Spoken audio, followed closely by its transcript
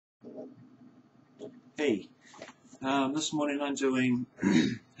Hey, this morning I'm doing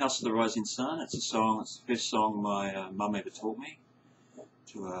House of the Rising Sun. It's the first song my mum ever taught me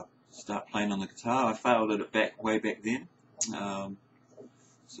to start playing on the guitar. I failed at it way back then.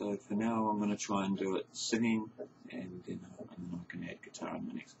 So for now I'm going to try and do it singing, and then I can add guitar in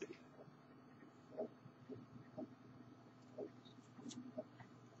the next video.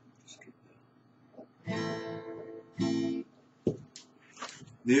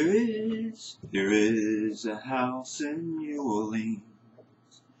 There is a house in New Orleans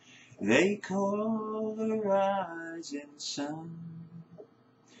they call the Rising Sun.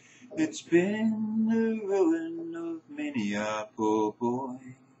 It's been the ruin of many a poor boy,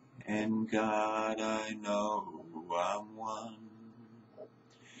 and God, I know I'm one.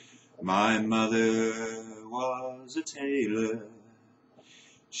 My mother was a tailor.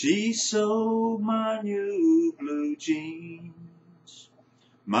 She sewed my new blue jeans.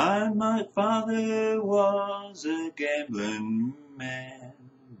 My father was a gambling man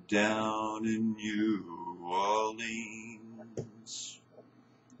down in New Orleans.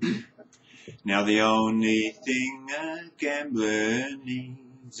 Now the only thing a gambler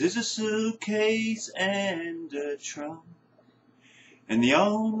needs is a suitcase and a trunk. And the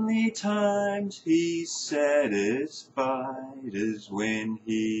only times he's satisfied is when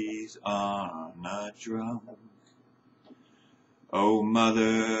he's on a drunk. Oh,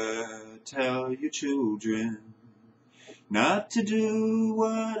 mother, tell your children not to do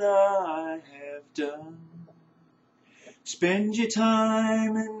what I have done. Spend your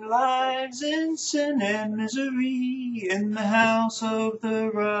time and lives in sin and misery in the house of the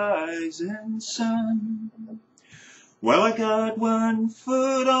rising sun. Well, I got one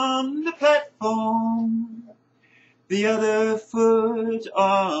foot on the platform, the other foot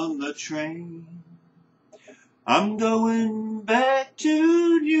on the train. I'm going back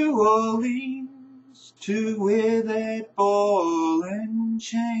to New Orleans to wear that ball and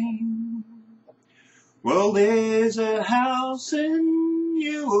chain. Well, there's a house in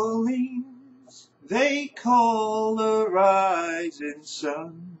New Orleans they call the Rising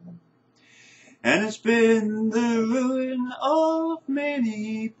Sun, and it's been the ruin of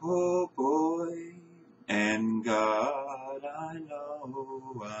many poor boy, and God, I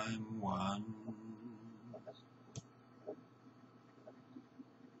know I'm